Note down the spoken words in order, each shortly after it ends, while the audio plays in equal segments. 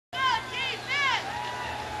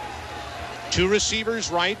Two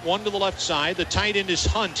receivers right, one to the left side. The tight end is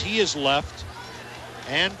Hunt. He is left.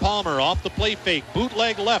 And Palmer off the play fake.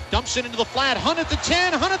 Bootleg left. Dumps it into the flat. Hunt at the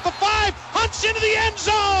 10. Hunt at the 5. Hunt's into the end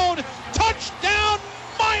zone. Touchdown,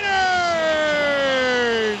 Miners!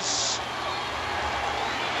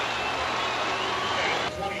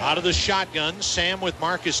 Out of the shotgun, Sam with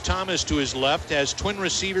Marcus Thomas to his left. Has twin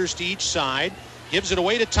receivers to each side. Gives it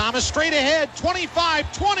away to Thomas. Straight ahead.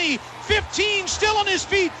 25, 20, 15. Still on his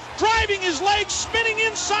feet. Driving his legs. Spinning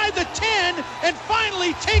inside the 10. And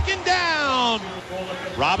finally taken down.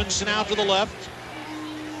 Robinson out to the left.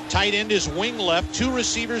 Tight end is wing left. Two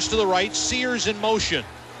receivers to the right. Sears in motion.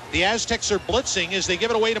 The Aztecs are blitzing as they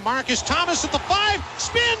give it away to Marcus Thomas at the 5.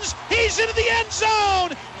 Spins. He's into the end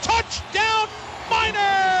zone. Touchdown, Miners!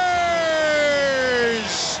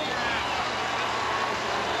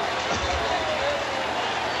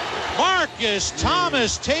 Marcus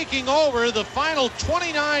Thomas taking over the final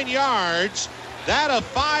 29 yards. That a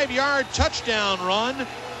 5-yard touchdown run.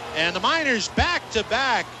 And the Miners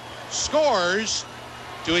back-to-back scores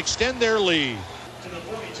to extend their lead.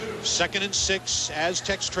 2nd and 6.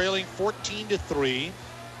 Aztecs trailing 14-3.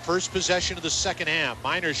 First possession of the second half.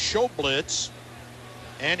 Miners show blitz.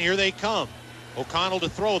 And here they come. O'Connell to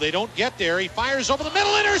throw. They don't get there. He fires over the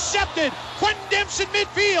middle. Intercepted. Quentin Dempsey in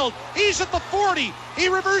midfield. He's at the 40. He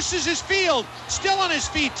reverses his field. Still on his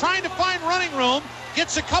feet. Trying to find running room.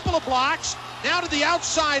 Gets a couple of blocks. Now to the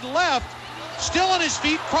outside left. Still on his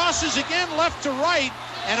feet. Crosses again left to right.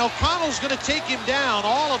 And O'Connell's going to take him down.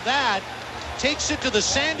 All of that takes it to the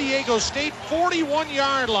San Diego State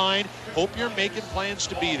 41-yard line. Hope you're making plans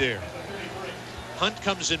to be there. Hunt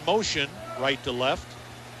comes in motion. Right to left.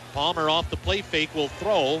 Palmer off the play fake will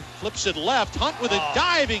throw. Flips it left. Hunt with a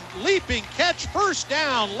diving, leaping catch. First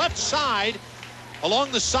down, left side.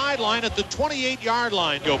 Along the sideline at the 28-yard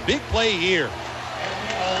line. Go big play here.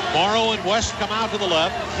 Morrow and West come out to the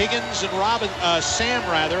left. Higgins and Sam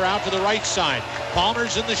out to the right side.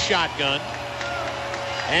 Palmer's in the shotgun.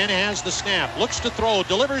 And has the snap. Looks to throw.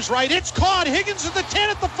 Delivers right. It's caught. Higgins at the 10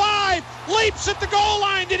 at the 5. Leaps at the goal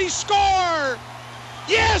line. Did he score?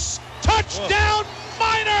 Yes! Touchdown,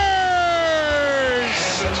 Miners!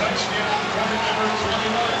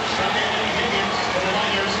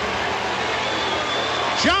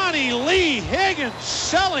 Johnny Lee Higgins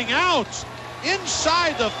selling out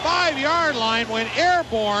inside the 5-yard line when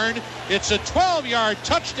airborne. It's a 12-yard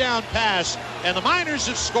touchdown pass, and the Miners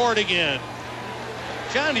have scored again.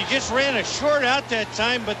 Johnny just ran a short out that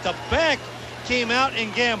time, but the back came out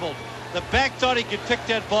and gambled. The back thought he could pick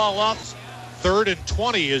that ball off. 3rd and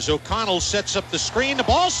 20 as O'Connell sets up the screen. The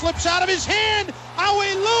ball slips out of his hand.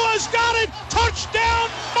 Awelua's got it.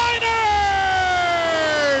 Touchdown, Miners!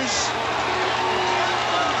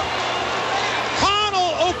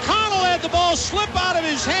 O'Connell had the ball slip out of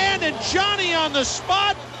his hand, and Johnny on the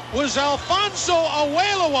spot was Alfonso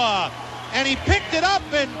Awelua. And he picked it up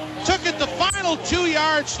and took it the final 2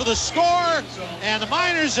 yards for the score. And the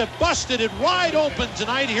Miners have busted it wide open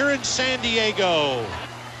tonight here in San Diego.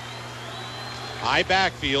 High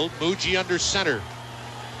backfield, Muji under center.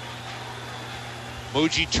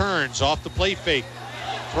 Muji turns off the play fake.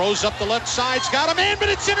 Throws up the left side's got a man, but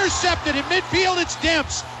it's intercepted. In midfield, it's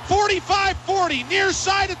Demps. 45-40, near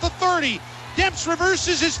side at the 30. Demps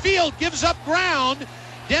reverses his field, gives up ground.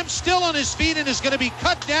 Demps still on his feet and is going to be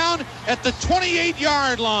cut down at the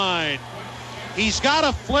 28-yard line. He's got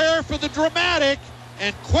a flair for the dramatic,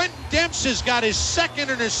 and Quentin Demps has got his second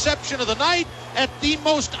interception of the night at the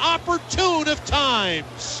most opportune of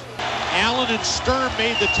times. Allen and Sturm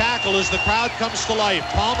made the tackle as the crowd comes to life.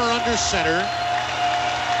 Palmer under center.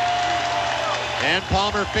 And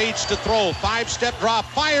Palmer fades to throw. 5-step drop.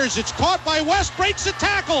 Fires. It's caught by West. Breaks the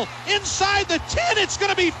tackle. Inside the 10. It's going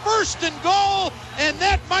to be 1st and goal. And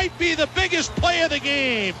that might be the biggest play of the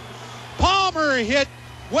game. Palmer hit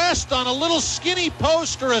West on a little skinny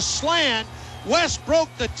post or a slant. West broke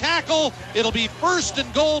the tackle. It'll be 1st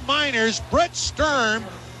and goal, Miners. Brett Sturm,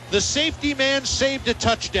 the safety man, saved a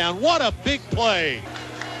touchdown. What a big play.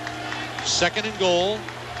 2nd and goal.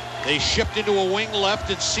 They shift into a wing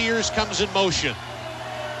left, and Sears comes in motion.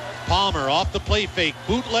 Palmer off the play fake.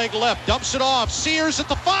 Bootleg left. Dumps it off. Sears at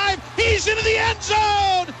the 5. He's into the end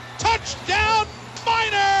zone. Touchdown,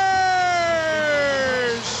 Miners!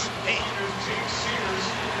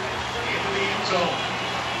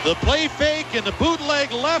 The play fake and the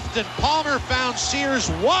bootleg left, and Palmer found Sears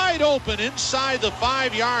wide open inside the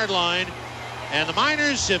 5-yard line. And the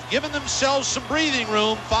Miners have given themselves some breathing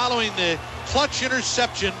room following the clutch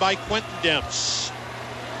interception by Quentin Demps.